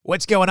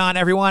What's going on,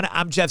 everyone?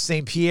 I'm Jeff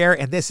St. Pierre,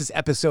 and this is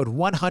episode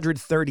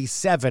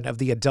 137 of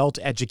the Adult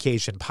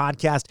Education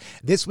Podcast.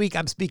 This week,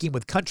 I'm speaking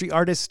with country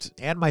artist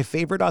and my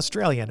favorite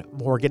Australian,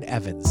 Morgan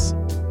Evans.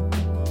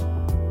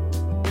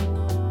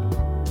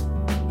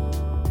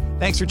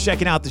 Thanks for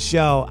checking out the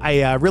show.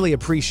 I really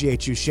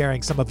appreciate you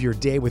sharing some of your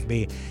day with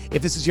me.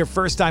 If this is your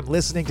first time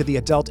listening to the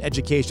Adult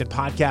Education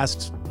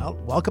Podcast, well,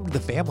 welcome to the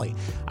family.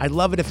 I'd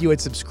love it if you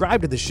would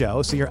subscribe to the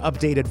show so you're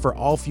updated for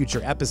all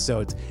future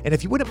episodes. And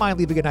if you wouldn't mind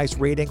leaving a nice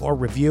rating or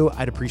review,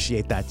 I'd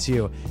appreciate that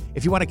too.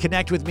 If you want to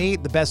connect with me,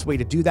 the best way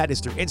to do that is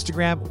through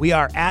Instagram. We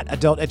are at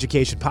Adult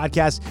Education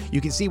Podcast.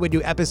 You can see when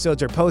new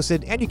episodes are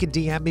posted, and you can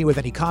DM me with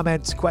any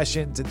comments,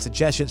 questions, and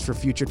suggestions for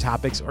future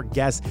topics or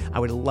guests. I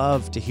would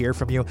love to hear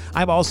from you.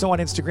 I'm also on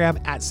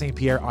Instagram at St.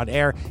 Pierre on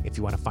Air if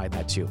you want to find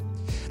that too.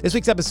 This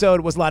week's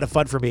episode was a lot of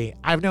fun for me.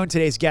 I've known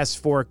today's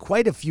guest for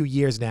quite a few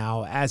years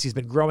now as he's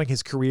been growing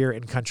his career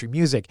in country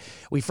music.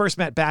 We first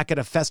met back at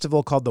a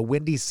festival called the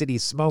Windy City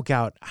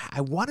Smokeout.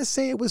 I want to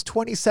say it was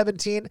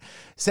 2017.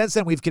 Since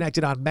then, we've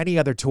connected on many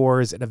other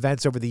tours and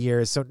events over the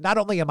years. So not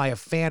only am I a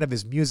fan of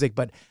his music,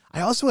 but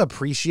I also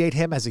appreciate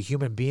him as a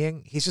human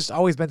being. He's just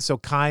always been so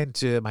kind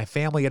to my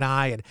family and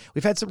I, and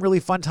we've had some really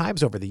fun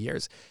times over the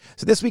years.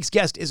 So this week's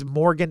guest is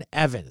Morgan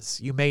Evans.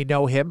 You may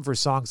know him for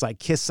songs like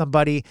Kiss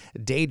Somebody,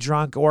 Day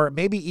Drunk, or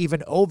maybe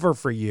even Over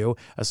For You,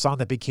 a song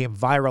that became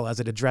viral as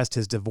it addressed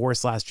his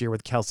divorce last year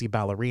with Kelsey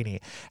Ballerini.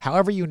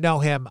 However you know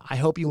him, I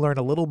hope you learn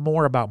a little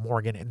more about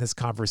Morgan in this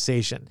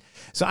conversation.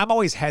 So I'm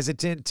always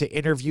hesitant to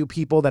interview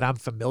people that I'm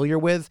familiar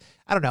with.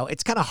 I don't know,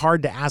 it's kind of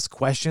hard to ask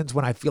questions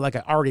when I feel like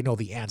I already know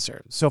the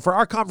answer. So for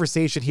our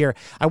conversation here,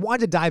 I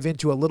wanted to dive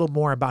into a little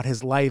more about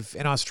his life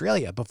in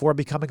Australia before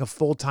becoming a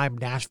full-time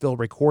Nashville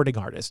recording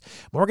artist.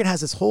 Morgan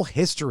has this whole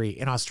history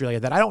in Australia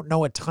that I don't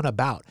know a ton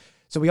about.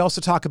 So we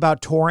also talk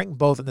about touring,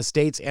 both in the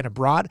States and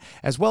abroad,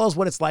 as well as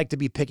what it's like to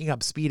be picking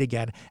up speed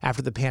again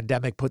after the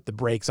pandemic put the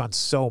brakes on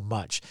so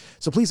much.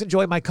 So please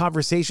enjoy my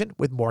conversation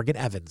with Morgan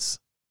Evans.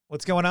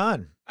 What's going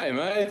on? Hey,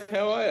 mate.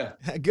 How are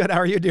you? Good. How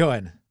are you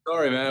doing?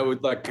 Sorry, man.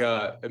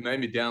 It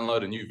made me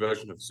download a new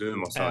version of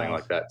Zoom or something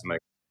like that to make.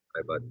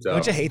 But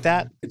don't you hate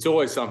that? It's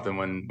always something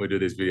when we do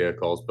these video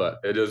calls, but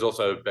it is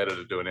also better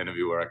to do an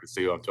interview where I can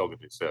see who I'm talking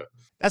to. So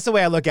that's the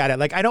way I look at it.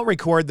 Like, I don't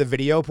record the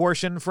video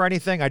portion for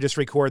anything. I just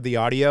record the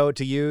audio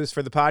to use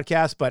for the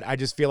podcast. But I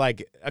just feel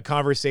like a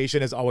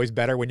conversation is always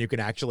better when you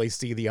can actually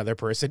see the other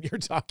person you're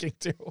talking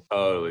to.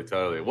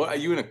 Totally. What, are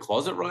you in a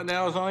closet right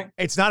now or something?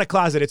 It's not a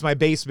closet. It's my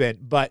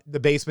basement, but the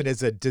basement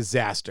is a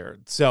disaster.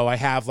 So I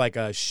have like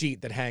a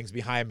sheet that hangs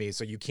behind me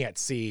so you can't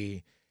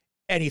see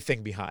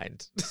anything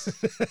behind,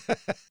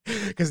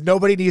 because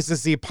nobody needs to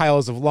see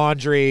piles of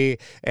laundry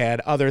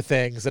and other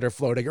things that are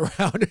floating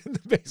around in the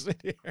basement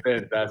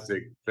here.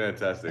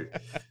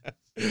 Fantastic.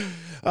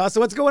 So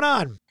what's going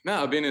on?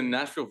 No, I've been in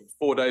Nashville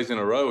for 4 days in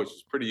a row, which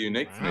is pretty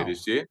unique for me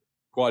this year.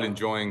 Quite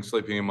enjoying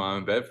sleeping in my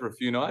own bed for a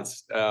few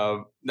nights.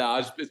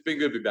 It's been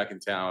good to be back in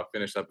town. I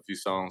finished up a few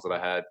songs that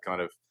I had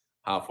kind of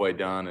halfway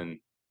done, and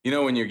you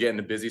know, when you're getting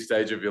a busy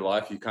stage of your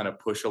life, you kind of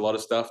push a lot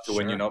of stuff to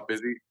when you're not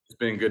busy. It's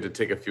been good to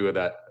take a few of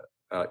that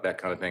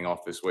kind of thing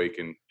off this week,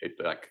 and it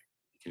like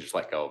you can just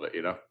let go of it,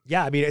 you know?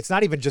 Yeah, I mean, it's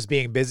not even just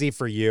being busy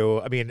for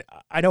you. I mean,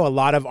 I know a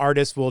lot of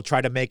artists will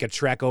try to make a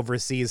trek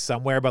overseas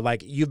somewhere, but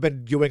like you've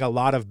been doing a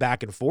lot of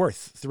back and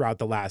forth throughout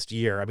the last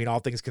year. I mean, all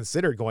things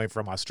considered, going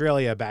from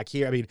Australia back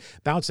here, I mean,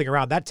 bouncing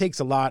around, that takes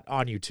a lot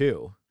on you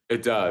too.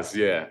 It does,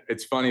 yeah.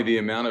 It's funny, the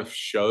amount of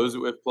shows that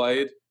we've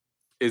played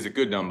is a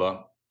good number.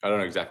 I don't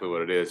know exactly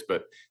what it is,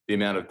 but the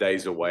amount of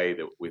days away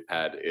that we've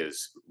had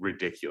is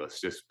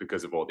ridiculous just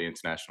because of all the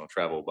international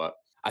travel. But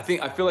I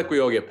feel like we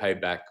all get paid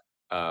back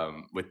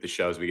with the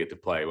shows we get to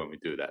play when we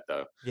do that,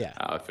 though. Yeah.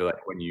 I feel like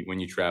when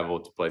you travel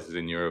to places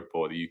in Europe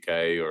or the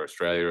UK or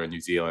Australia or New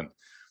Zealand,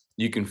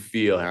 you can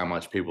feel how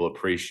much people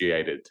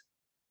appreciate it.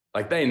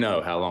 Like they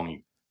know how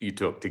long you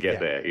took to get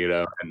there, you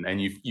know,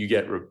 and you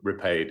get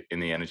repaid in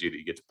the energy that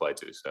you get to play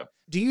to. So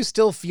do you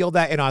still feel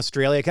that in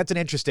Australia? That's an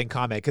interesting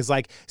comment, because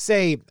like,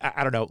 say,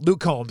 I don't know, Luke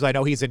Combs, I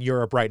know he's in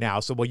Europe right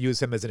now, so we'll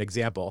use him as an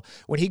example.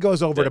 When he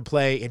goes over to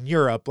play in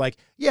Europe, like,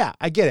 yeah,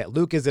 I get it.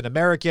 Luke is an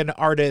American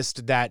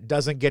artist that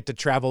doesn't get to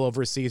travel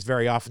overseas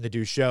very often to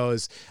do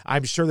shows.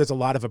 I'm sure there's a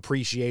lot of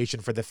appreciation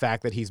for the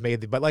fact that he's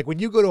made but like when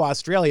you go to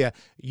Australia,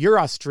 you're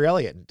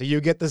Australian. Do you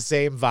get the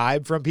same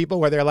vibe from people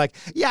where they're like,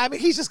 yeah, I mean,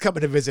 he's just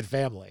coming to visit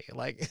family?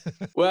 Like,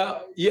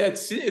 well, yeah,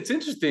 it's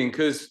interesting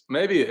because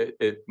maybe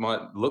it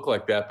might look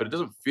like that, but it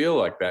doesn't feel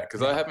like that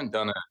because I haven't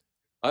done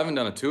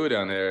a tour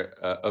down there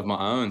of my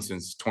own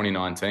since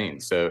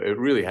 2019. So it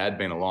really had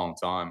been a long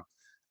time,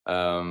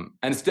 and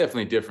it's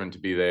definitely different to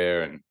be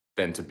there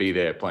than to be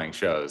there playing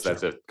shows.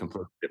 That's a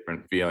completely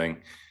different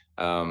feeling.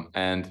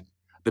 And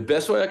the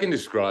best way I can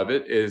describe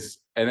it is,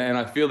 and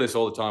I feel this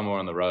all the time when we're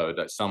on the road,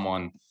 that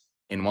someone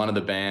in one of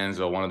the bands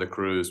or one of the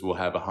crews will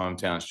have a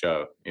hometown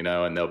show, you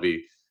know, and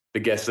the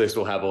guest list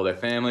will have all their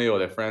family or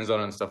their friends on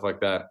it and stuff like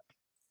that.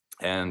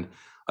 And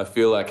I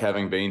feel like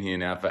having been here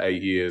now for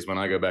 8 years, when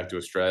I go back to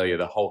Australia,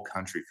 the whole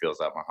country feels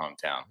like my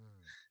hometown.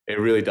 It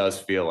really does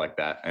feel like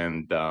that.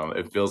 And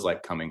it feels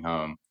like coming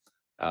home.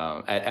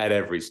 at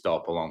every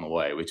stop along the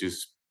way, which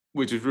is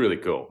really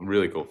cool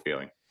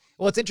feeling.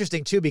 Well, it's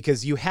interesting too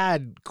because you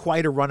had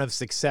quite a run of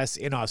success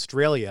in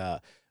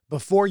Australia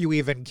before you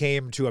even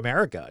came to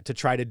America to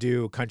try to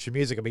do country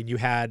music. I mean, you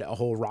had a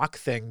whole rock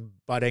thing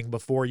budding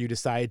before you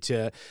decided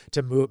to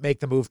make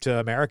the move to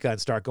America and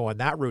start going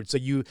that route. So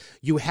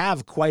you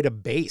have quite a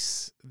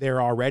base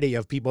there already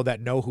of people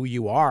that know who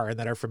you are and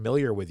that are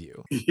familiar with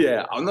you.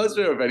 Yeah, I'm not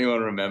sure if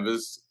anyone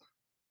remembers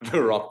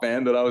the rock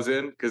band that I was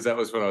in because that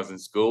was when I was in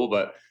school,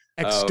 but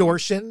um,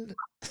 Extortion.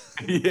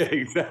 yeah,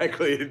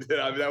 exactly.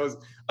 I mean, I was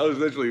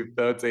literally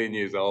 13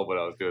 years old when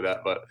I was doing that.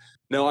 But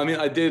no, I mean,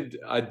 I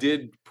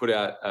did put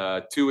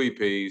out two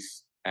EPs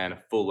and a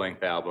full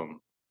length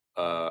album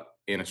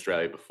in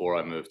Australia before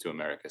I moved to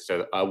America.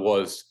 So I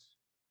was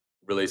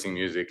releasing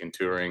music and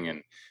touring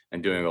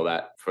and doing all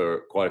that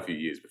for quite a few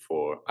years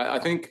before. I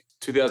think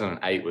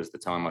 2008 was the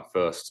time my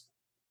first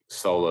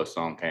solo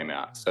song came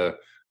out. So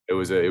it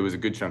was a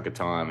good chunk of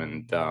time.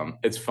 And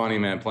it's funny,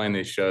 man, playing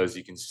these shows,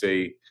 you can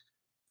see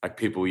like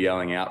people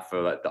yelling out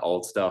for like the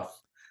old stuff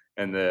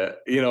and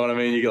you know what I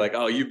mean? You get like,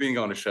 oh, you've been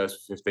going to shows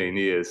for 15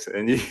 years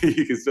and you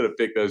can sort of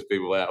pick those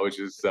people out, which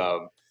is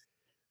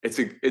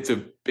it's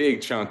a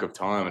big chunk of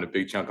time and a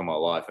big chunk of my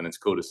life. And it's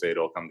cool to see it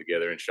all come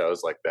together in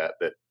shows like that,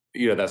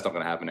 you know, that's not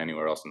going to happen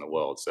anywhere else in the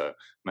world. So it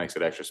makes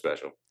it extra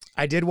special.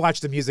 I did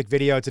watch the music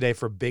video today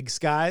for Big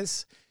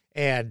Skies.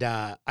 And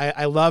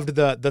I loved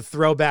the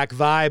throwback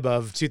vibe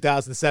of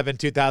 2007,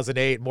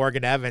 2008,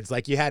 Morgan Evans.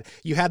 Like you had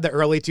the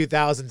early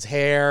 2000s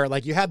hair,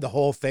 like you had the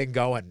whole thing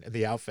going in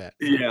the outfit.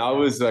 Yeah, I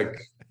was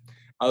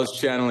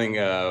channeling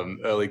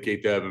early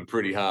Keith Urban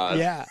pretty hard.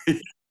 Yeah.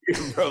 You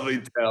can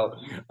probably tell.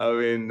 I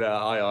mean,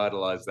 I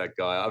idolize that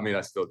guy. I mean,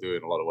 I still do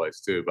in a lot of ways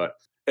too. But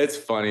it's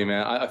funny,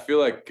 man. I feel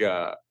like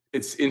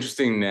it's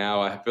interesting now.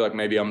 I feel like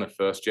maybe I'm the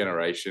first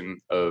generation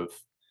of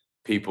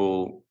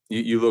people.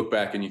 You look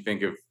back and you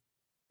think of,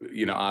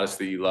 you know, artists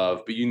that you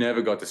love, but you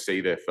never got to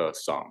see their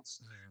first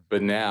songs.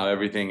 But now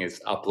everything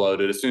is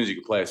uploaded. As soon as you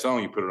can play a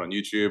song, you put it on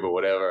YouTube or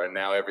whatever, and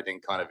now everything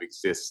kind of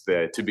exists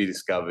there to be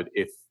discovered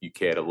if you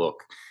care to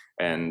look.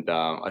 And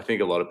I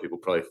think a lot of people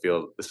probably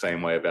feel the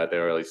same way about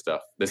their early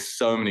stuff. There's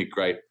so many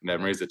great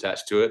memories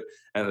attached to it,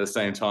 and at the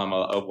same time,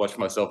 I'll watch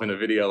myself in a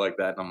video like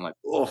that, and I'm like,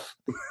 oh,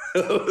 a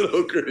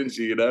little cringy,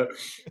 you know?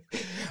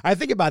 I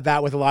think about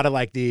that with a lot of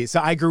like so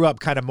I grew up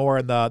kind of more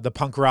in the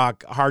punk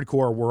rock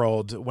hardcore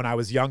world when I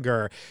was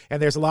younger.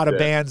 And there's a lot of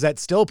bands that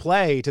still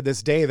play to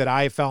this day that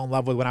I fell in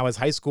love with when I was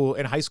in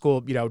high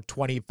school, you know,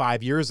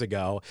 25 years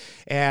ago.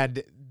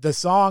 And the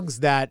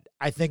songs that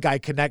I think I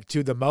connect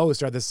to the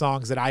most are the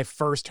songs that I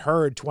first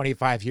heard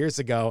 25 years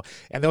ago.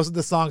 And those are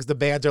the songs the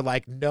bands are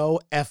like, no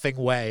effing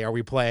way are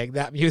we playing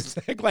that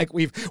music. Like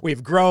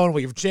we've grown,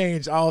 we've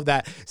changed, all of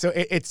that. So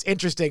it's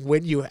interesting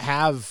when you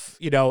have,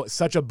 you know,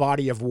 such a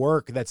body of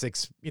work that's,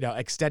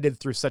 extended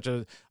through such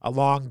a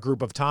long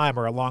group of time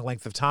or a long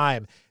length of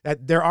time,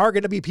 that there are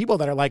going to be people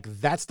that are like,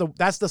 that's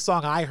the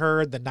song I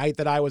heard the night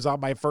that I was on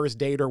my first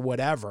date or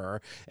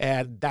whatever.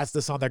 And that's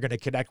the song they're going to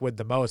connect with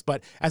the most.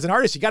 But as an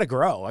artist, you got to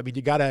grow. I mean,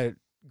 you got to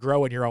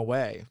grow in your own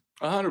way.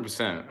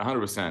 100%,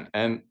 100%.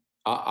 And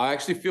I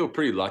actually feel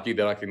pretty lucky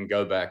that I can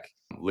go back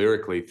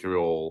lyrically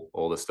through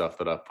all the stuff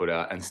that I've put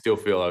out and still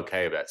feel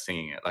okay about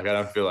singing it. Like I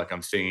don't feel like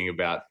I'm singing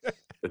about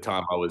the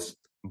time I was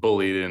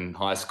bullied in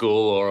high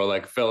school or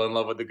like fell in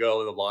love with the girl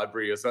in the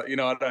library or something. You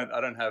know, I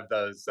don't have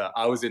those.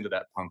 I was into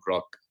that punk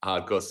rock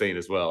hardcore scene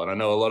as well, and I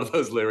know a lot of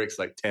those lyrics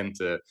like tend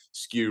to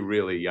skew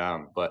really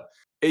young, but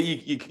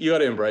you got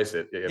to embrace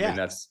it. I mean,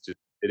 that's just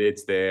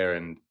it's there,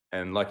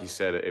 and like you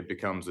said, it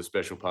becomes a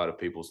special part of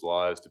people's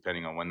lives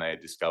depending on when they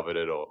discovered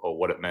it or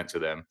what it meant to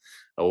them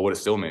or what it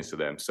still means to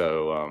them.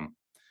 So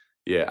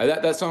yeah,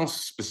 that song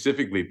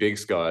specifically, Big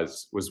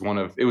Skies, was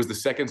it was the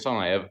second song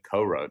I ever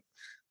co-wrote.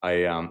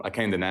 I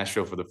came to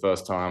Nashville for the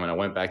first time and I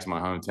went back to my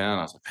hometown.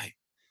 I was like, hey,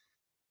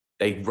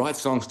 they write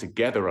songs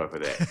together over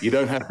there. You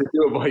don't have to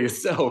do it by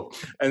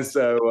yourself. And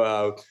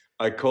so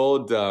I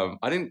called,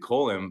 I didn't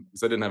call him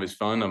because I didn't have his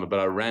phone number, but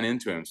I ran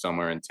into him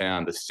somewhere in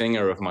town, the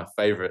singer of my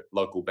favorite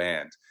local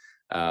band,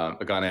 a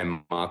guy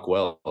named Mark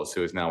Wells,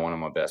 who is now one of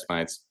my best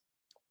mates.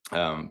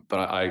 But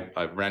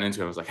I ran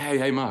into him. I was like,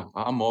 hey, Mark,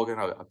 I'm Morgan.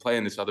 I play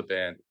in this other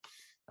band.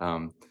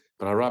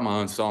 But I write my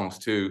own songs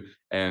too.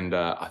 And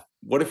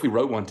what if we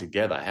wrote one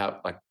together?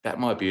 How like that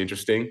might be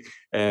interesting.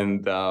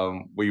 And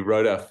we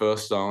wrote our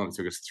first song. It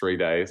took us 3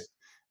 days.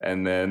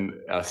 And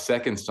then our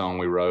second song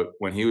we wrote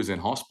when he was in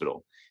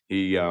hospital.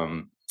 He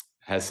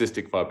has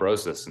cystic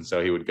fibrosis, and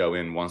so he would go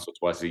in once or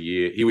twice a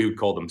year. We would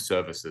call them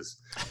services.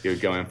 He would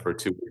go in for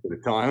 2 weeks at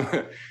a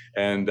time,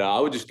 and I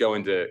would just go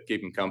in to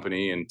keep him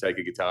company and take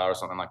a guitar or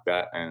something like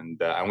that. And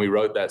we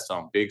wrote that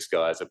song "Big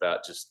Skies"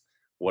 about just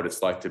what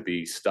it's like to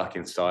be stuck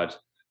inside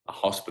a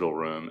hospital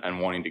room and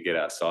wanting to get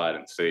outside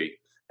and see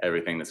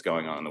everything that's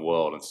going on in the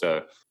world. And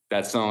so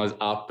that song, as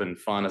up and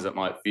fun as it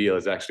might feel,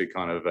 is actually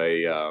kind of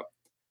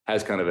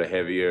has kind of a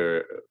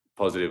heavier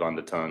positive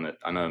undertone that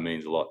I know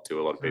means a lot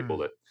to a lot of people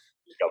that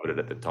discovered it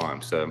at the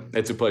time. So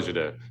it's a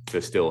pleasure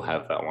to still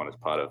have that one as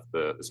part of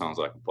the songs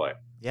I can play.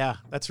 Yeah,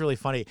 that's really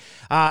funny.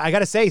 I got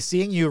to say,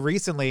 seeing you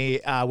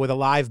recently with a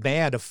live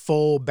band, a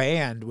full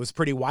band, was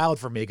pretty wild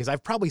for me because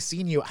I've probably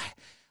seen you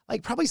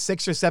like probably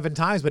 6 or 7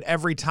 times, but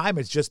every time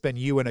it's just been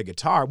you and a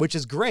guitar, which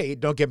is great.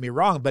 Don't get me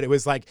wrong, but it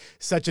was like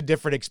such a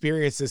different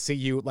experience to see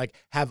you like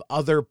have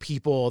other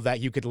people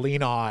that you could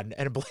lean on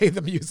and play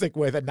the music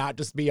with and not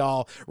just be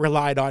all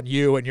relied on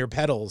you and your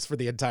pedals for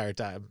the entire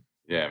time.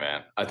 Yeah,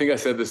 man. I think I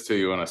said this to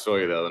you when I saw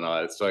you the other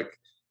night. It's like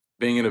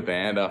being in a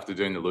band after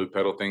doing the loop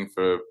pedal thing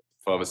for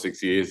 5 or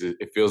 6 years.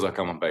 It feels like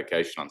I'm on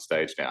vacation on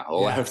stage now. Yeah.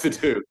 All I have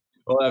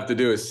to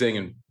do is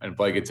sing and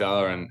play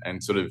guitar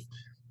and sort of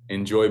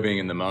enjoy being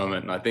in the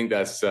moment. And I think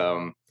that's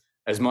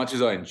as much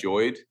as I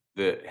enjoyed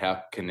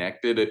how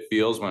connected it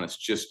feels when it's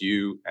just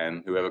you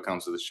and whoever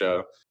comes to the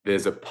show.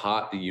 There's a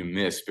part that you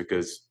miss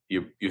because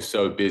you're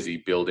so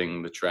busy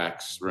building the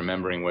tracks,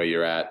 remembering where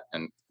you're at,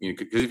 and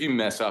because if you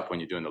mess up when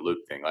you're doing the loop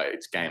thing, like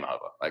it's game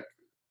over. Like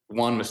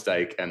one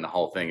mistake and the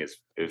whole thing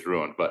is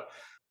ruined. But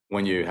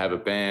when you have a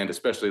band,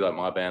 especially like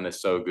my band, they're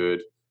so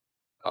good.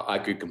 I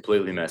could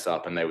completely mess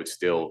up and they would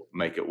still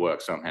make it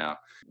work somehow.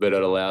 But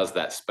it allows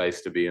that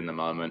space to be in the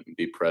moment and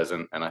be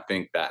present. And I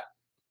think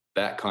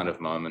that kind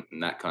of moment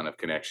and that kind of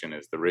connection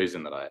is the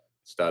reason that I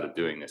started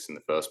doing this in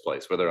the first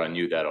place, whether I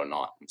knew that or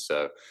not. And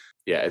so,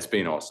 yeah, it's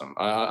been awesome.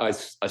 I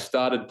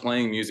started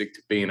playing music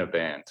to be in a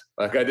band.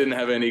 Like I didn't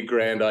have any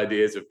grand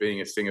ideas of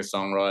being a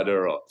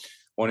singer-songwriter or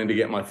wanting to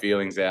get my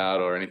feelings out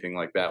or anything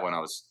like that when I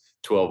was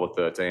 12 or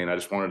 13. I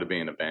just wanted to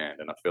be in a band.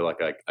 And I feel like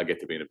I get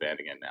to be in a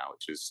band again now,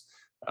 which is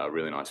a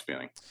really nice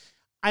feeling.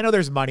 I know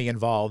there's money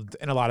involved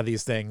in a lot of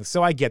these things,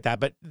 so I get that,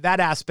 but that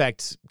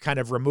aspect kind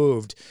of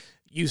removed.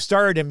 You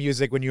started in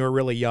music when you were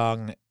really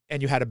young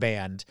and you had a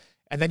band,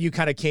 and then you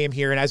kind of came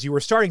here, and as you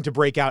were starting to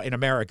break out in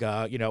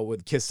America, you know,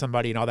 with Kiss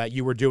Somebody and all that,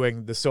 you were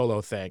doing the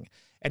solo thing.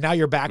 And now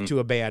you're back to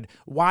a band.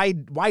 Why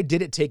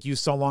did it take you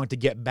so long to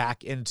get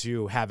back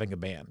into having a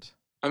band?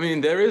 I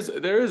mean, there is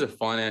a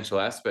financial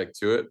aspect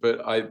to it,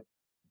 but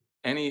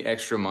any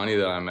extra money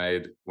that I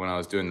made when I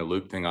was doing the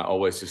loop thing, I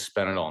always just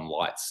spent it on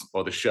lights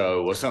or the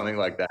show or something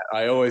like that.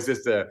 I always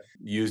just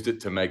used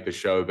it to make the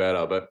show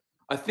better. But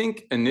I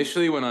think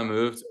initially when I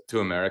moved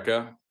to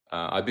America,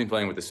 I've been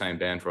playing with the same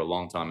band for a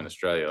long time in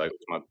Australia. Like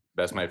my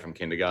best mate from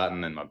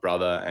kindergarten and my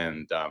brother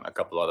and a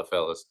couple of other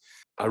fellas.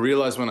 I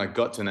realized when I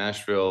got to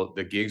Nashville,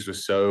 the gigs were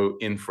so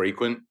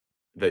infrequent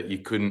that you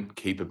couldn't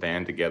keep a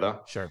band together.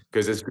 Sure.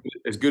 Because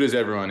as good as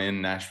everyone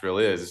in Nashville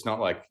is, it's not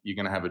like you're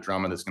going to have a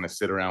drummer that's going to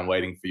sit around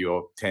waiting for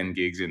your 10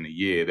 gigs in the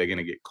year. They're going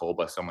to get called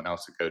by someone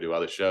else to go do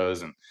other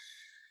shows.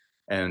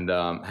 And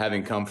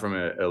having come from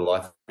a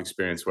life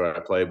experience where I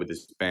played with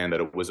this band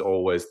that it was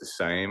always the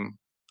same,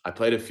 I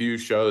played a few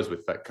shows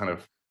with that kind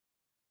of,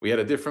 we had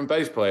a different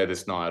bass player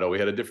this night, or we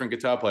had a different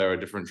guitar player, or a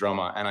different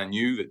drummer. And I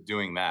knew that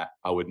doing that,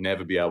 I would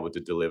never be able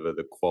to deliver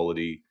the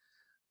quality,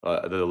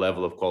 the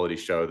level of quality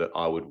show that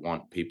I would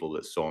want people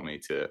that saw me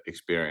to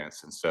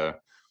experience. And so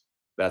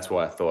that's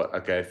why I thought,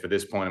 okay, for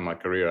this point in my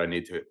career, I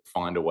need to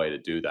find a way to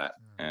do that.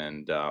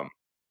 And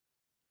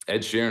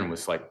Ed Sheeran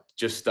was like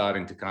just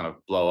starting to kind of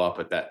blow up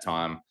at that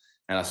time.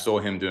 And I saw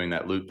him doing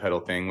that loop pedal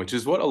thing, which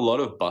is what a lot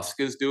of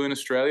buskers do in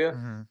Australia.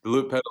 Mm-hmm. The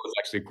loop pedal is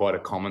actually quite a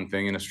common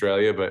thing in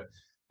Australia, but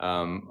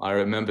I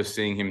remember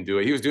seeing him do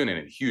it. He was doing it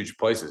in huge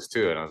places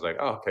too. And I was like,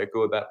 oh, okay,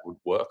 cool. That would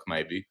work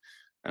maybe.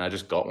 And I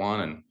just got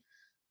one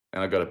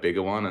and I got a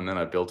bigger one, and then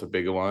I built a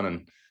bigger one,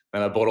 and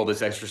then I bought all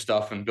this extra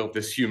stuff and built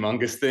this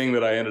humongous thing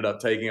that I ended up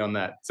taking on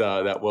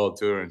that world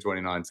tour in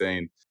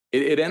 2019.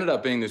 It ended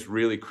up being this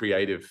really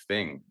creative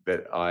thing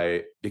that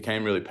I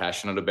became really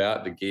passionate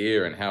about, the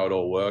gear and how it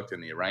all worked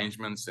and the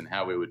arrangements and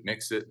how we would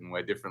mix it and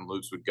where different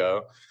loops would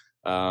go.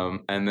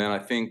 And then I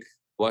think,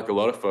 like a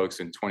lot of folks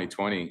in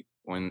 2020,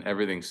 when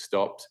everything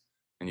stopped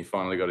and you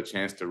finally got a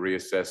chance to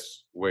reassess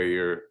where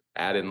you're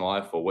at in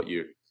life or what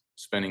you're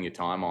spending your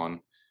time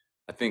on,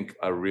 I think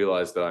I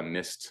realized that I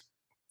missed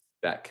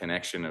that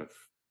connection of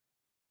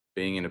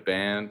being in a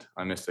band.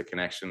 I missed the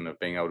connection of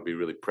being able to be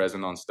really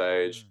present on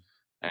stage.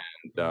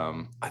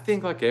 And I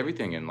think, like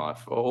everything in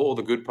life, all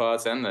the good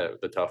parts and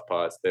the tough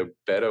parts, they're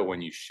better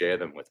when you share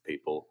them with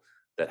people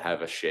that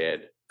have a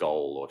shared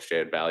goal or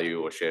shared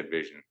value or shared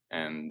vision.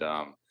 And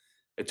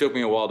it took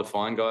me a while to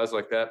find guys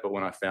like that, but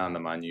when I found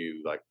them, I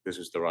knew like this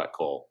was the right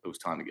call. It was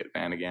time to get a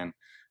band again.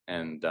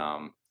 And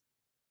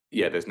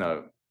yeah, there's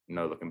no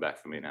looking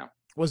back for me now.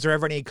 Was there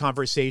ever any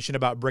conversation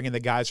about bringing the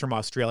guys from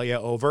Australia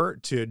over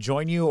to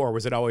join you, or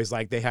was it always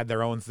like they had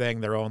their own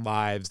thing, their own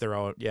lives, their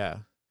own, yeah?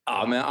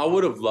 Oh man, I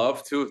would have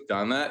loved to have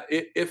done that.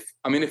 If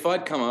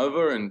I'd come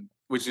over and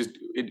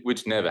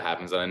which never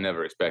happens, and I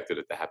never expected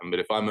it to happen. But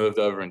if I moved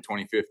over in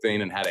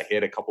 2015 and had a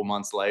hit a couple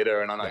months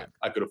later, and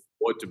I could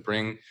afford to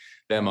bring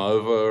them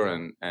over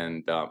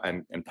and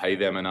pay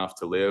them enough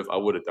to live, I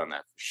would have done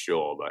that for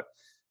sure. But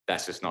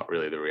that's just not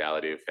really the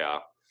reality of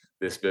how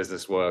this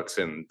business works.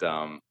 And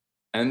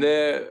And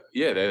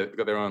they've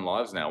got their own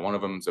lives now. One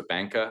of them's a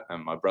banker,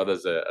 and my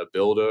brother's a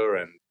builder,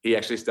 and he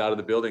actually started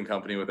the building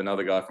company with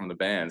another guy from the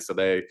band. So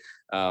they're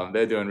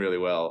doing really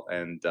well,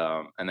 and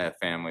they have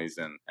families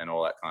and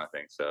all that kind of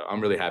thing. So I'm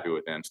really happy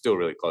with them. Still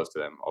really close to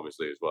them,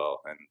 obviously as well.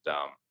 And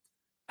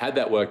had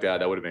that worked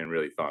out, that would have been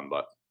really fun.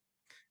 But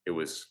it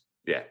was,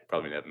 yeah,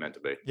 probably never meant to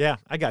be. Yeah,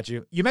 I got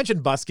you. You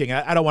mentioned busking.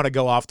 I don't want to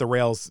go off the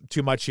rails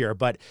too much here,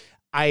 but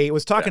I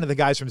was talking Yeah. to the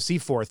guys from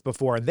Seaforth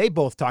before, and they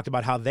both talked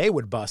about how they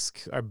would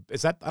busk.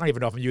 Is that, I don't even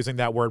know if I'm using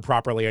that word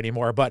properly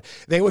anymore, but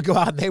they would go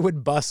out and they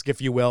would busk,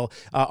 if you will,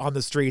 on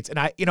the streets. And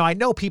I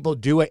know people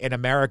do it in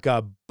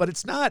America, but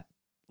it's not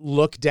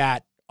looked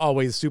at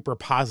always super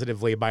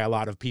positively by a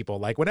lot of people.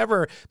 Like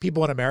whenever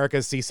people in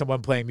America see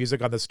someone playing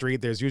music on the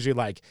street, there's usually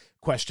like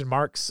question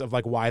marks of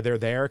like why they're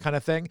there kind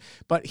of thing.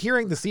 But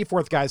hearing the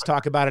Seaforth guys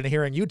talk about it and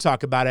hearing you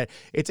talk about it,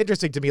 it's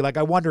interesting to me. Like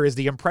I wonder, is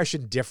the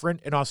impression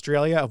different in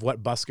Australia of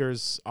what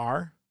buskers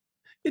are?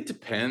 It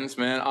depends,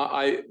 man.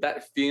 I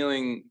that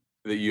feeling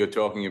that you're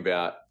talking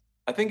about,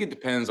 I think it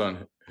depends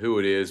on who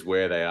it is,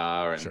 where they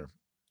are, and Sure.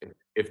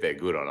 if they're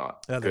good or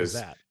not. There's Because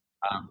that.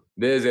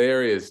 there's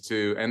areas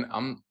too, and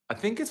I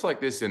think it's like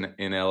this in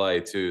LA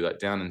too, like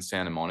down in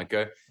Santa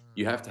Monica,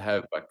 you have to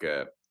have like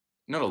a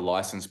not a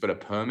license, but a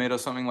permit or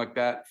something like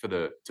that for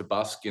the to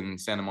busk in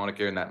Santa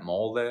Monica in that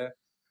mall there.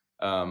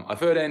 I've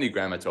heard Andy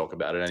Grammer talk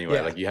about it anyway.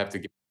 Yeah. Like you have to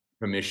get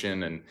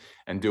permission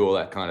and do all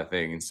that kind of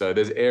thing. And so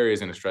there's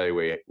areas in Australia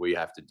where you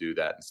have to do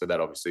that. And so that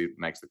obviously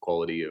makes the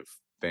quality of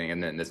thing.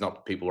 And then there's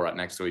not people right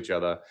next to each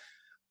other.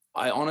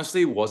 I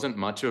honestly wasn't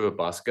much of a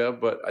busker,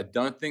 but I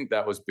don't think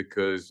that was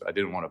because I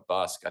didn't want to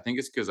busk. I think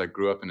it's because I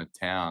grew up in a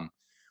town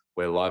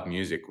where live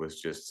music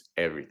was just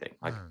everything.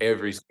 Like Mm.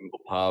 every single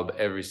pub,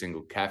 every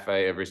single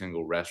cafe, every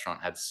single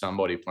restaurant had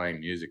somebody playing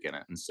music in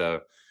it. And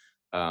so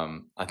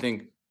I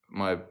think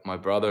my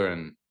brother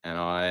and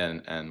I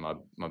and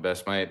my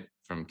best mate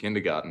from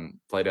kindergarten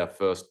played our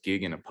first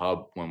gig in a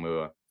pub when we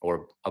were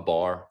or a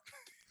bar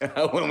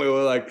when we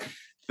were like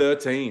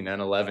 13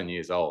 and 11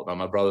 years old. Now,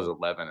 my brother's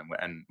 11,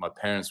 and my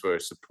parents were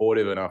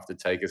supportive enough to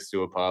take us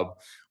to a pub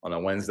on a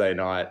Wednesday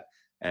night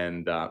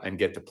and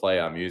get to play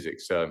our music.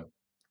 So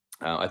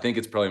I think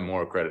it's probably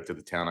more a credit to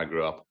the town I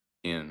grew up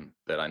in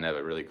that I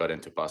never really got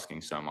into busking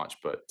so much.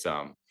 But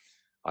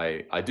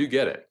I do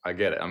get it. I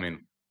get it. I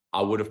mean,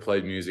 I would have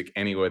played music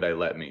anywhere they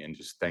let me, and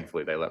just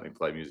thankfully they let me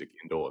play music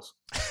indoors.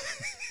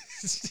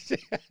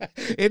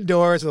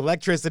 Indoors,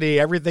 electricity,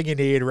 everything you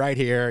need right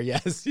here.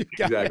 Yes, you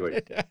got Exactly.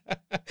 it.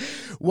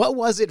 What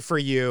was it for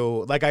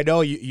you? Like, I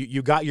know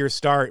you got your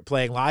start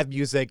playing live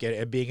music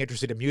and being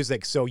interested in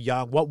music so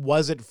young. What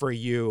was it for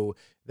you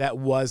that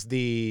was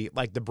the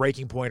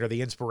breaking point or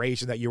the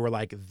inspiration that you were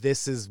like,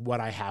 this is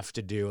what I have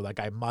to do. Like,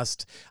 I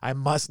must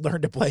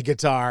learn to play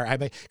guitar. I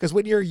mean, because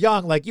when you're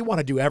young, like you want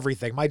to do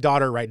everything. My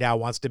daughter right now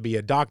wants to be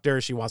a doctor.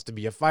 She wants to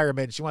be a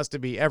fireman. She wants to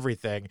be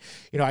everything.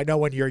 I know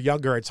when you're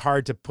younger, it's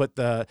hard to put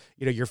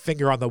your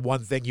finger on the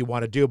one thing you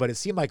want to do, but it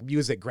seemed like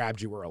music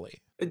grabbed you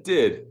early. It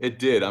did. It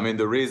did. I mean,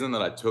 the reason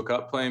that I took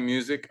up playing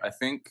music, I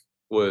think,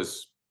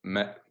 was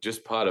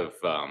just part of.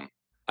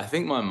 I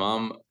think my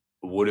mum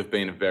would have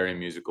been a very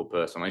musical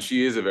person. I mean,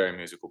 she is a very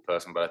musical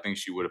person, but I think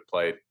she would have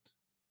played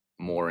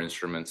more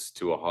instruments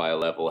to a higher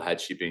level had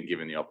she been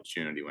given the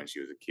opportunity when she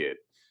was a kid.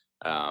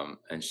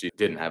 And she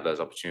didn't have those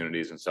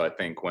opportunities. And so I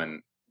think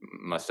when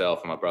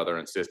myself and my brother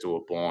and sister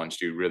were born,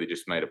 she really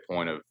just made a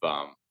point of,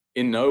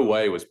 in no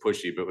way was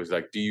pushy, but was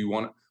like,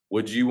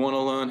 would you want to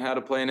learn how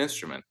to play an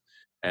instrument?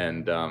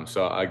 And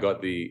so I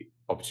got the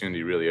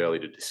opportunity really early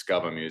to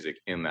discover music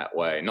in that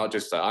way. Not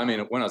just, I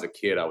mean, when I was a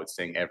kid, I would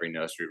sing every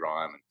nursery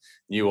rhyme and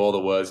knew all the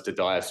words to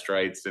Dire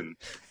Straits and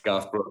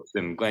Garth Brooks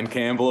and Glenn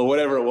Campbell or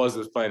whatever it was that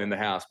was playing in the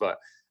house. But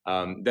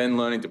then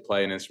learning to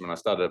play an instrument, I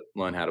started to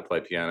learn how to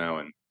play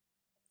piano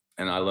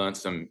and I learned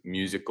some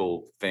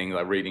musical things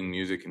like reading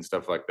music and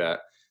stuff like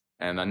that.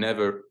 And I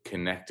never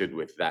connected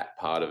with that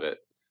part of it,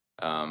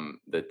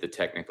 the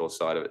technical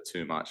side of it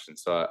too much. And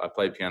so I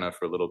played piano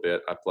for a little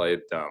bit. I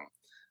played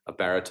a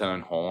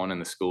baritone horn in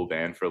the school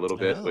band for a little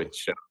bit, Oh.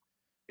 which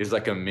is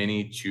like a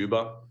mini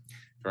tuba.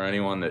 For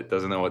anyone that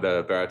doesn't know what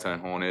that baritone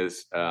horn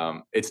is,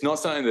 it's not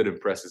something that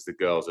impresses the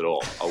girls at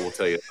all. I will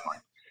tell you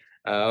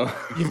that.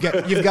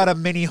 You've got a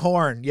mini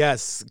horn.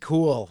 Yes,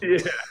 cool. Yeah,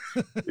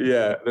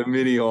 yeah. The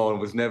mini horn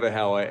was never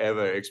how I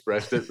ever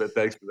expressed it, but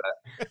thanks for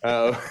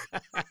that.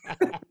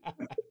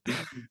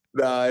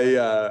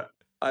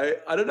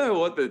 I don't know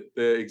what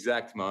the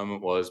exact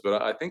moment was,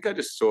 but I think I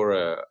just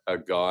saw a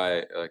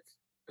guy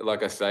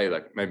like I say,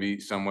 like maybe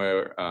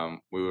somewhere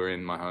we were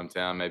in my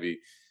hometown, maybe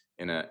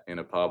in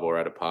a pub or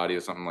at a party or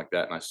something like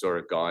that, and I saw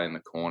a guy in the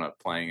corner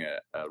playing a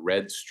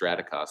red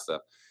Stratocaster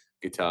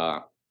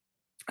guitar.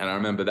 And I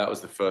remember that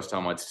was the first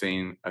time I'd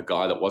seen a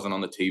guy that wasn't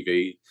on the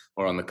TV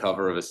or on the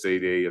cover of a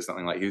CD or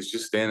something. Like he was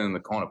just standing in the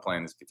corner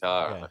playing this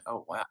guitar. I was Yeah. like,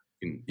 oh wow,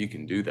 you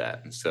can do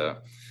that. And so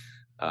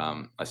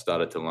I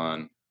started to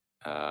learn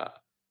on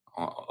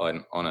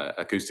an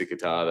acoustic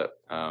guitar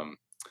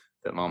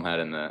that mom had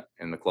in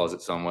the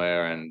closet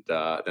somewhere. And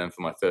then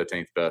for my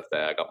 13th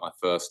birthday, I got my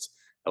first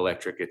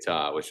electric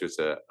guitar, which was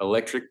a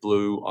electric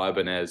blue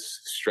Ibanez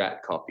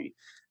Strat copy.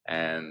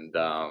 And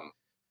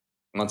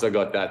once I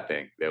got that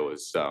thing, there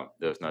was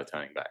no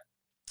turning back.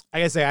 I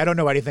gotta say, I don't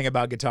know anything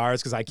about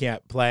guitars because I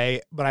can't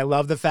play, but I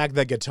love the fact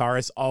that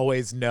guitarists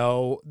always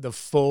know the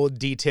full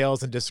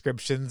details and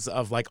descriptions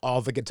of like all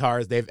the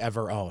guitars they've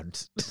ever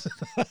owned.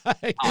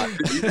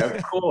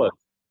 Of course.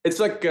 It's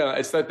like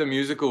the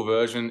musical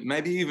version,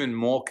 maybe even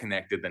more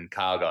connected than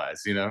car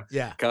guys, you know?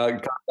 Yeah.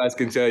 Car guys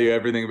can tell you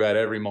everything about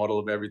every model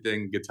of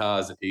everything.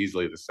 Guitars are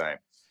easily the same.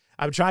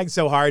 I'm trying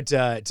so hard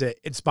to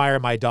inspire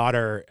my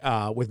daughter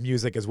with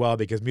music as well,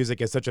 because music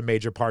is such a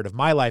major part of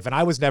my life. And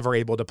I was never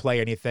able to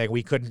play anything.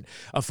 We couldn't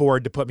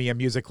afford to put me in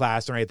music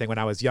class or anything when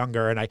I was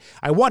younger. And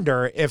I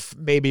wonder if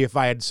maybe if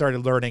I had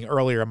started learning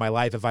earlier in my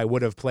life, if I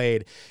would have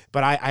played.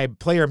 But I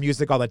play her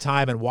music all the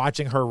time, and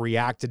watching her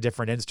react to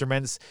different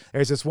instruments.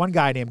 There's this one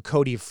guy named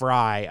Cody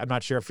Fry. I'm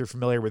not sure if you're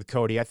familiar with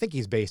Cody. I think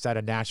he's based out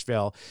of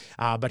Nashville,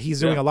 but he's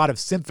doing a lot of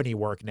symphony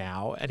work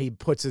now, and he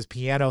puts his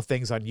piano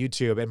things on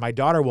YouTube. And my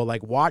daughter will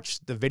like watch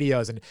the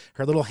videos, and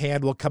her little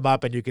hand will come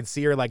up and you can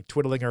see her like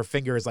twiddling her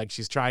fingers like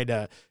she's trying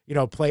to, you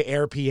know, play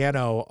air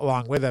piano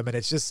along with him. And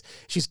it's just,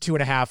 she's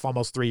 2.5,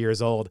 almost 3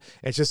 years old.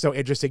 It's just so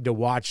interesting to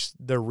watch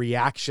the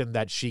reaction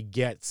that she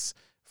gets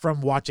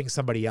from watching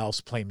somebody else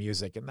play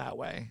music in that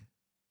way.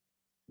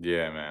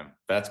 Yeah, man.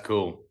 That's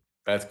cool.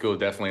 That's cool.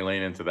 Definitely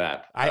lean into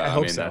that. I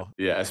hope so.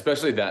 Yeah,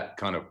 especially that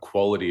kind of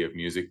quality of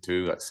music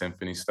too, that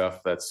symphony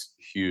stuff. That's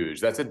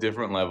huge. That's a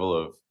different level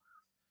of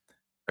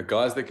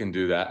guys that can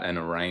do that and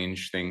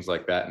arrange things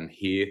like that and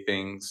hear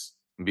things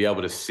and be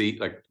able to see,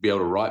 like be able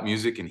to write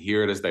music and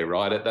hear it as they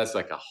write it. That's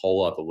like a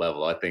whole other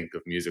level, I think,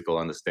 of musical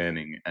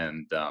understanding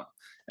and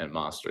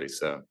mastery.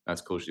 So that's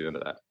cool she's into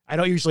that. I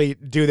don't usually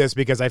do this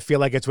because I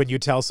feel like it's when you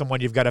tell someone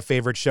you've got a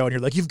favorite show and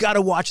you're like, you've got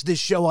to watch this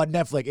show on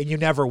Netflix, and you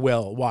never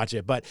will watch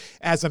it. But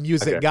as a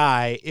music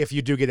guy, if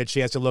you do get a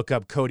chance to look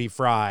up Cody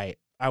Fry,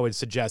 I would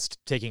suggest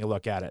taking a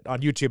look at it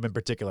on YouTube in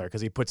particular,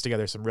 because he puts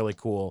together some really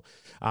cool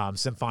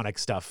symphonic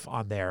stuff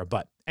on there.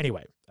 But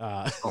anyway,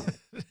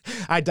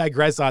 I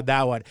digress on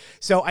that one.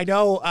 So I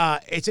know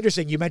it's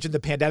interesting. You mentioned the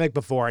pandemic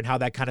before and how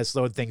that kind of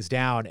slowed things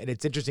down. And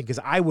it's interesting because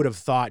I would have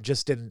thought,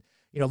 just in,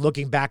 you know,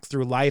 looking back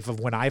through life of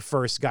when I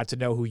first got to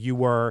know who you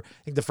were,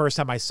 I think the first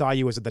time I saw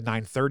you was at the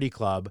 930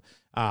 Club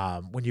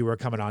when you were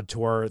coming on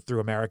tour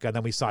through America. And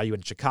then we saw you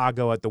in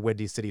Chicago at the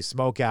Windy City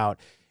Smokeout.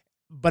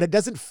 But it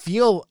doesn't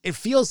feel, it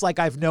feels like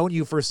I've known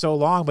you for so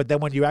long. But then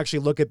when you actually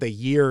look at the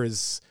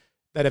years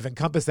that have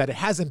encompassed that, it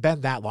hasn't been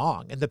that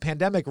long. And the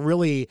pandemic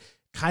really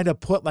kind of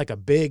put like a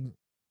big,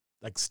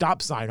 like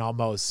stop sign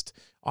almost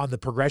on the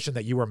progression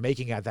that you were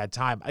making at that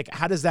time. Like,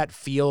 how does that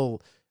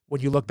feel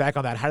when you look back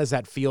on that? How does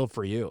that feel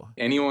for you?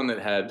 Anyone that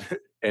had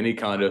any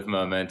kind of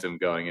momentum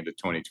going into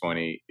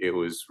 2020, it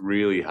was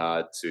really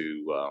hard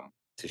to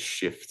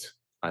shift.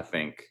 I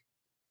think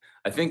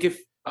if,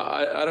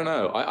 I don't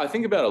know. I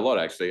think about it a lot,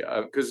 actually,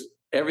 because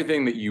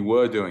everything that you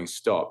were doing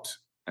stopped.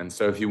 And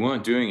so if you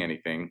weren't doing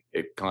anything,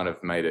 it kind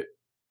of made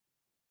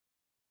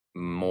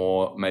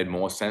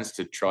more sense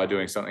to try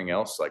doing something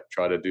else, like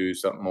try to do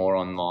something more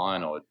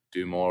online or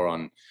do more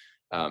on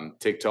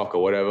TikTok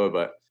or whatever.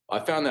 But I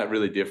found that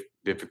really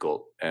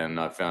difficult. And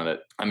I found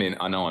it, I mean,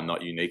 I know I'm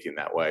not unique in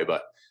that way,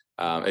 but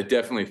it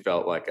definitely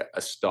felt like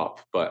a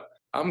stop. But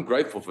I'm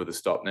grateful for the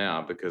stop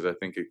now, because I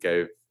think it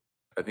gave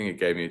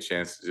me a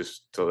chance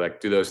to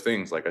like do those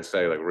things, like I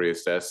say, like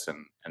reassess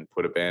and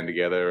put a band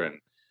together and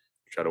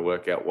try to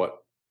work out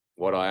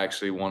what I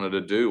actually wanted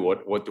to do.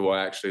 What do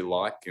I actually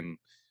like? And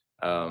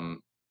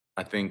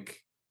I think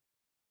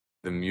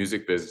the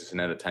music business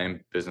and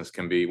entertainment business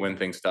can be, when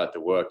things start to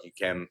work, you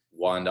can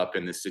wind up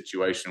in this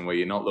situation where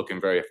you're not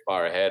looking very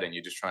far ahead and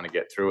you're just trying to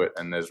get through it.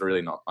 And there's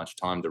really not much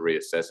time to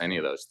reassess any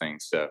of those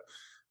things. So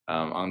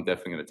I'm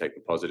definitely going to take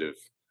the positive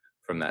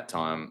from that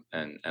time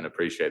and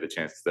appreciate the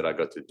chances that I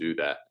got to do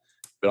that.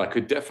 But I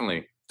could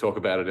definitely talk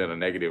about it in a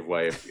negative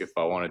way if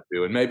I wanted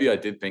to. And maybe I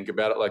did think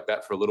about it like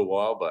that for a little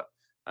while, but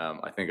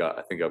I think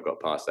I've got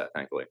past that,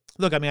 thankfully.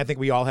 Look, I mean, I think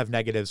we all have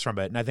negatives from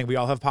it, and I think we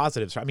all have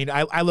positives. I mean,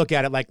 I look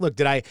at it like, look,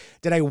 did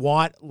I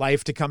want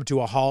life to come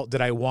to a halt?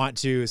 Did I want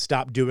to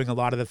stop doing a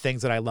lot of the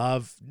things that I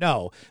love?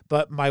 No.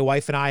 But my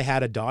wife and I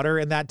had a daughter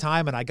in that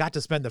time, and I got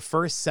to spend the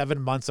first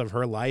 7 months of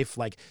her life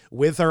like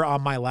with her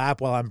on my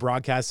lap while I'm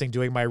broadcasting,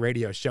 doing my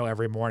radio show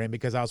every morning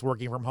because I was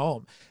working from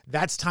home.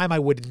 That's time I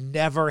would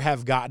never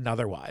have gotten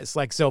otherwise.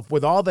 Like, so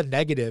with all the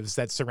negatives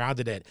that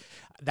surrounded it,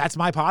 that's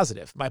my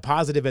positive. My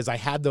positive is I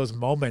had those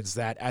moments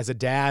that as a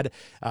dad,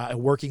 a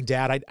working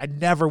dad, I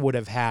never would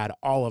have had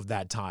all of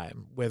that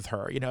time with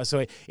her, you know?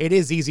 So it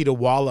is easy to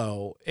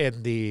wallow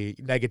in the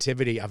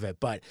negativity of it.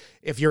 But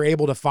if you're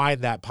able to find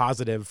that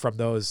positive from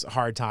those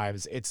hard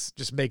times, it's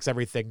just makes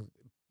everything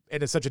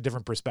in such a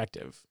different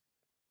perspective.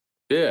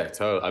 Yeah,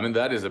 totally. I mean,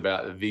 that is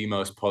about the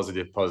most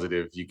positive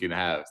you can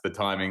have. The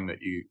timing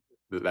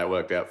that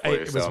worked out for you.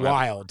 It was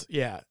wild.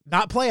 Yeah.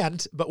 Not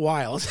planned, but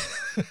wild.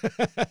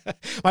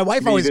 My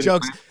wife always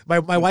jokes. My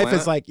wife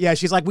is like, yeah,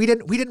 she's like, we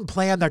didn't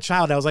plan their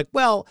child. I was like,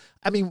 well,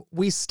 I mean,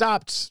 we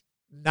stopped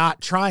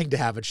not trying to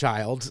have a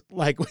child.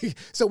 Like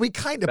we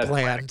kind of That's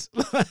planned.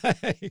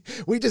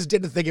 We just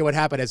didn't think it would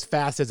happen as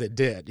fast as it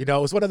did. You know,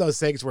 it was one of those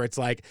things where it's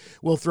like,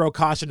 we'll throw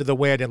caution to the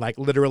wind and like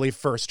literally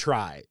first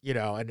try, you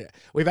know, and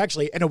we've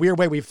actually, in a weird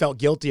way, we've felt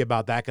guilty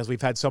about that because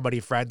we've had so many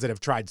friends that have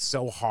tried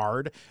so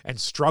hard and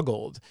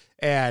struggled.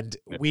 And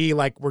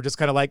we're just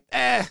kind of like,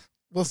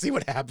 we'll see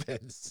what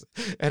happens.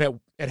 And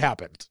it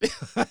happened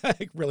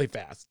like really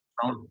fast.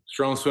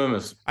 strong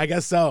swimmers. I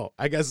guess so.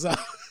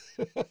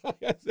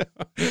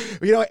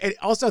 You know, and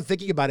also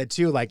thinking about it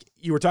too, like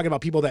you were talking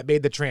about people that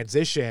made the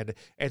transition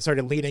and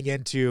started leaning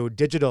into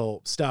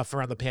digital stuff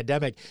around the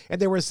pandemic. And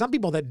there were some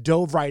people that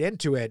dove right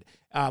into it,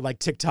 like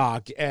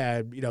TikTok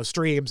and, you know,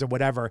 streams and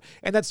whatever.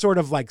 And that sort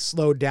of like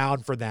slowed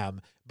down for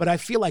them. But I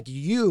feel like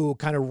you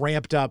kind of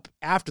ramped up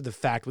after the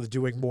fact with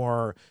doing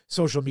more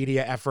social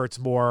media efforts,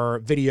 more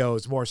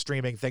videos, more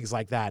streaming, things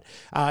like that.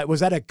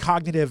 Was that a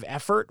cognitive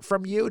effort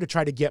from you to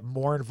try to get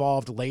more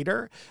involved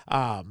later?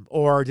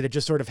 Or did it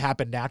just sort of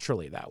happen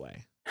naturally that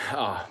way?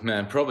 Oh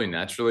man, probably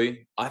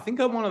naturally. I think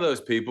I'm one of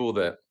those people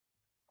that,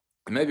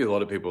 maybe a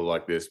lot of people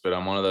like this, but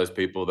I'm one of those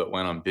people that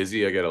when I'm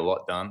busy, I get a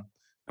lot done,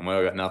 and when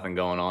I got nothing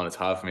going on, it's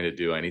hard for me to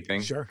do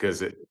anything Sure.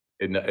 because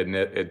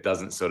it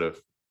doesn't sort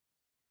of,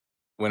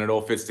 when it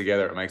all fits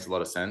together, it makes a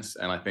lot of sense.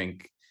 And I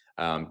think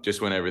just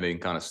when everything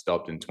kind of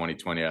stopped in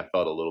 2020, I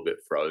felt a little bit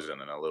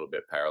frozen and a little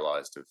bit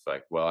paralyzed. Of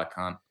like, well, I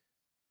can't.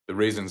 The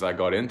reasons I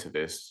got into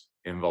this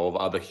involve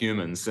other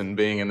humans and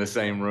being in the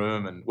same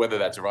room, and whether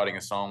that's writing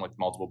a song with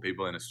multiple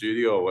people in a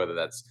studio or whether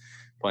that's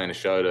playing a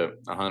show to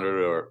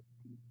 100 or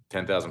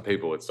 10,000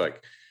 people, it's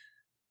like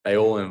they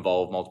all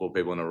involve multiple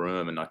people in a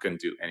room, and I couldn't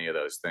do any of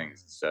those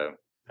things. So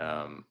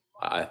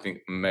I think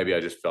maybe I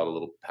just felt a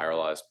little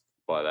paralyzed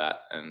by that.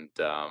 And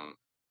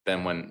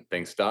then when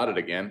things started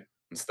again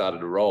and started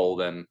to roll,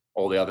 then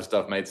all the other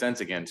stuff made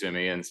sense again to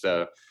me. And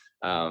so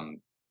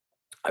um,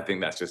 I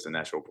think that's just a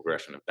natural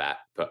progression of that,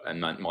 and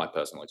my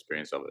personal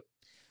experience of it.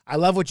 I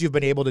love what you've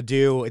been able to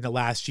do in the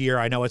last year.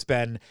 I know it's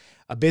been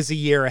a busy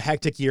year, a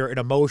hectic year, an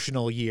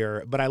emotional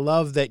year, but I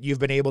love that you've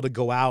been able to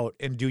go out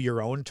and do your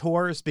own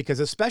tours because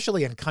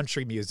especially in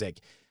country music,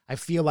 I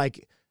feel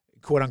like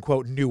quote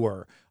unquote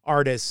newer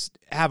artists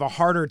have a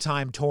harder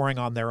time touring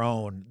on their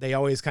own. They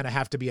always kind of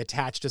have to be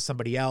attached to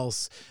somebody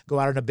else, go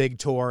out on a big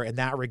tour in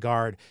that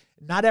regard.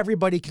 Not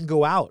everybody can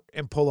go out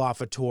and pull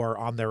off a tour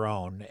on their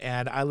own.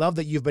 And I love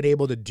that you've been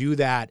able to do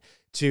that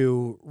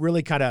to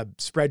really kind of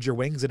spread your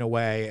wings in a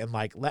way and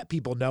like let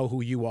people know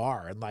who you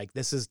are. And like,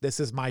 this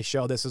is my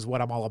show. This is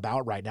what I'm all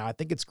about right now. I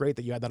think it's great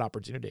that you had that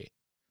opportunity.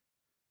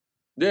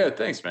 Yeah,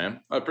 thanks, man.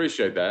 I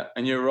appreciate that.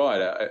 And you're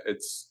right.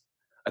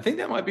 I think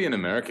that might be an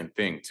American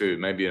thing too.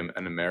 Maybe an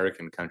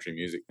American country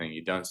music thing.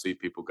 You don't see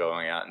people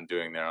going out and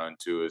doing their own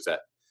tours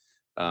at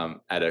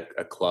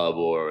a club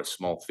or a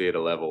small theater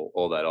level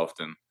all that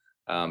often.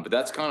 But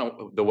that's kind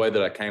of the way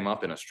that I came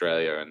up in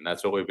Australia, and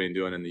that's what we've been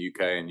doing in the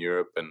UK and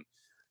Europe. And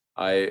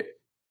I,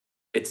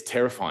 it's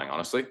terrifying,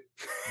 honestly.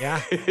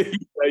 Yeah.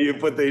 You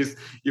put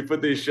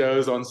these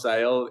shows on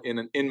sale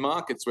in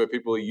markets where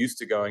people are used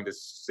to going to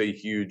see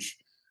huge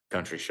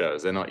country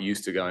shows. They're not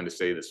used to going to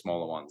see the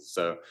smaller ones.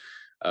 So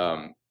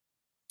um,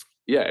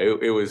 yeah,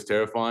 it was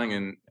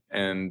terrifying.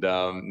 And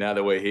now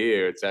that we're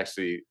here, it's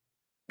actually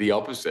the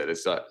opposite.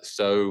 It's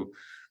so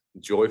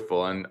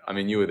joyful. And I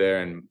mean, you were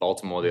there in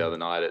Baltimore the Mm. other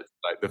night. It's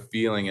like the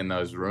feeling in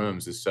those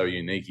rooms is so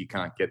unique. You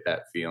can't get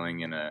that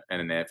feeling in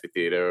an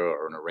amphitheater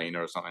or an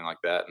arena or something like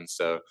that. And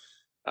so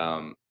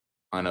um,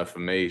 I know for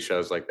me,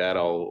 shows like that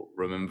I'll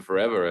remember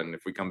forever. And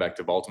if we come back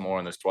to Baltimore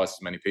and there's twice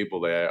as many people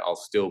there, I'll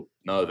still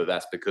know that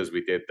that's because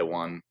we did the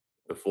one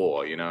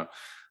before, you know.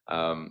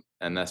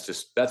 And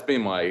that's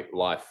been my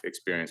life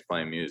experience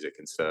playing music.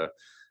 And so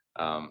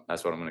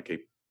that's what I'm going to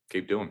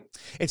keep doing.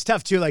 It's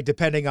tough too, like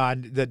depending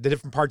on the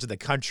different parts of the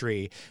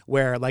country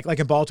where like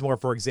in Baltimore,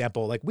 for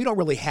example, like we don't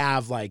really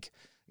have like,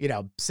 you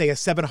know, say a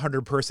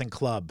 700 person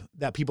club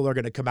that people are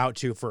going to come out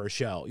to for a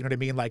show. You know what I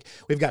mean? Like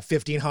we've got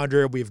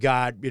 1,500, we've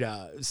got, you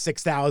know,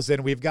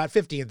 6,000, we've got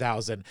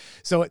 15,000.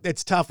 So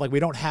it's tough. Like we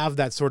don't have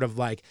that sort of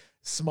like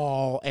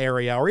small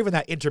area or even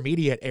that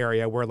intermediate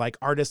area where like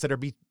artists that are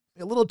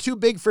a little too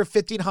big for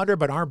 1,500,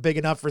 but aren't big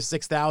enough for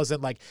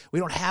 6,000. Like we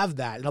don't have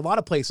that. And a lot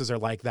of places are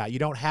like that. You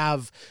don't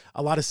have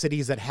a lot of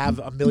cities that have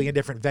a million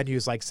different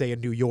venues, like say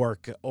in New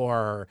York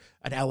or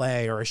an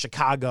LA or a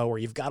Chicago, where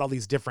you've got all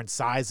these different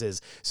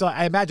sizes. So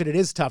I imagine it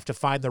is tough to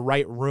find the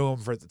right room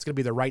for, it's going to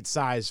be the right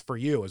size for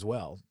you as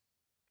well.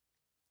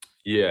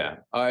 Yeah,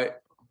 I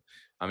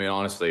mean,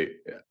 honestly,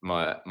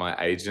 my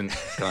agent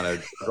kind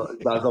of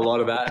does a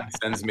lot of that and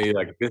sends me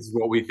like, "This is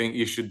what we think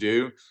you should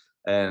do,"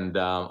 and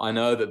I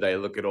know that they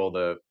look at all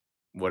the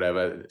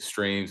whatever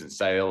streams and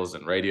sales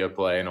and radio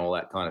play and all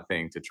that kind of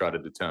thing to try to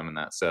determine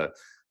that. So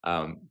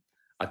um,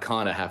 I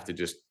kind of have to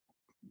just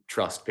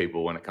trust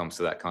people when it comes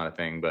to that kind of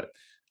thing. But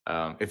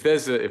if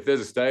there's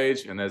a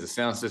stage and there's a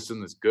sound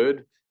system that's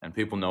good and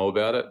people know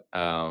about it,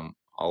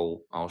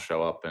 I'll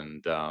show up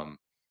and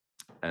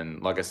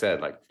like I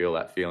said, like feel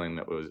that feeling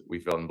that was we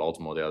felt in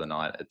Baltimore the other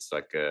night. It's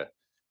like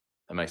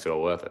it makes it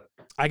all worth it.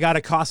 I got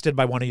accosted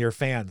by one of your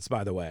fans,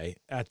 by the way,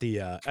 at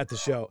the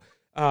show.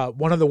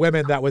 One of the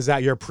women that was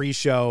at your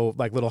pre-show,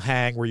 like little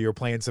hang where you were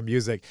playing some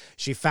music,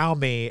 she found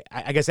me,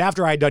 I guess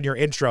after I had done your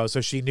intro.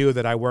 So she knew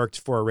that I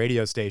worked for a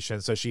radio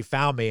station. So she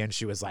found me and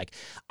she was like,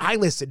 I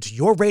listened to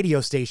your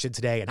radio station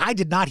today and I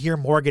did not hear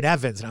Morgan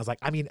Evans. And I was like,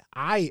 I mean,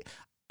 I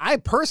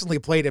personally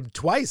played him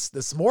twice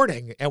this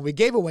morning and we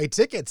gave away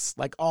tickets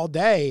like all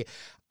day.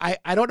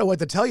 I don't know what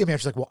to tell you, man.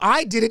 She's like, well,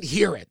 I didn't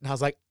hear it. And I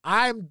was like,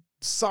 I'm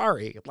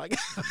sorry. Like,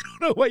 I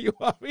don't know what you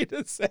want me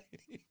to say to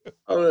you.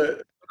 Oh,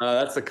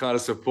 that's the kind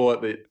of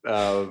support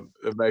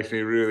that makes me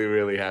really,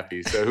 really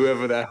happy. So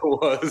whoever that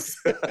was,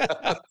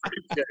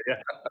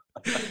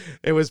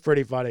 it was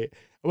pretty funny.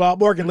 Well,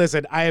 Morgan,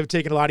 listen, I have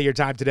taken a lot of your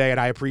time today and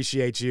I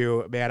appreciate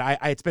you, man.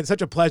 It's been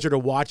such a pleasure to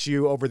watch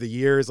you over the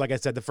years. Like I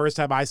said, the first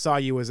time I saw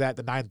you was at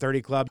the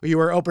 930 Club. You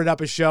were opening up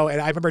a show and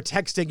I remember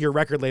texting your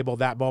record label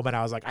that moment.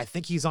 I was like, I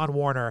think he's on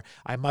Warner.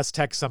 I must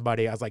text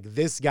somebody. I was like,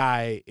 this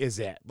guy is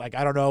it. Like,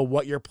 I don't know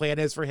what your plan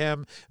is for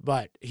him,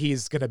 but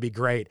he's going to be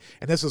great.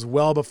 And this was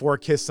well before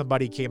Kiss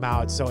Somebody came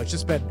out. So it's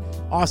just been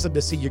awesome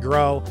to see you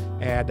grow.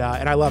 And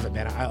I love it,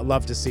 man. I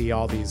love to see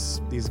all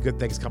these good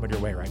things coming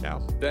your way right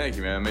now. Thank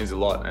you, man. It means a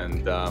lot.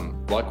 And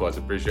likewise,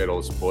 appreciate all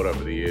the support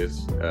over the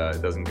years.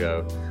 It doesn't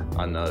go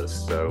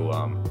unnoticed. So,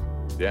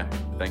 yeah,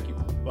 thank you.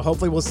 Well,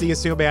 hopefully we'll see you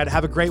soon, man.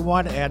 Have a great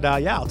one. And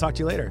yeah, I'll talk to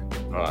you later.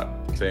 All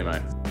right. See you,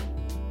 mate.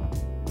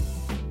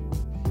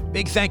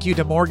 Big thank you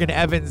to Morgan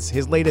Evans.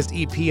 His latest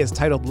EP is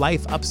titled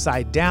Life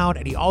Upside Down,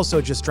 and he also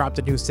just dropped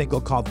a new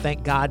single called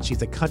Thank God She's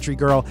a Country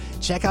Girl.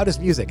 Check out his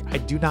music. I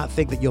do not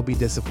think that you'll be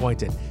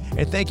disappointed.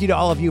 And thank you to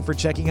all of you for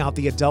checking out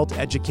the Adult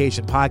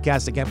Education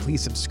Podcast. Again, please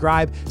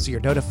subscribe so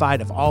you're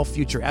notified of all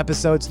future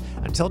episodes.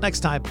 Until next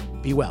time,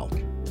 be well.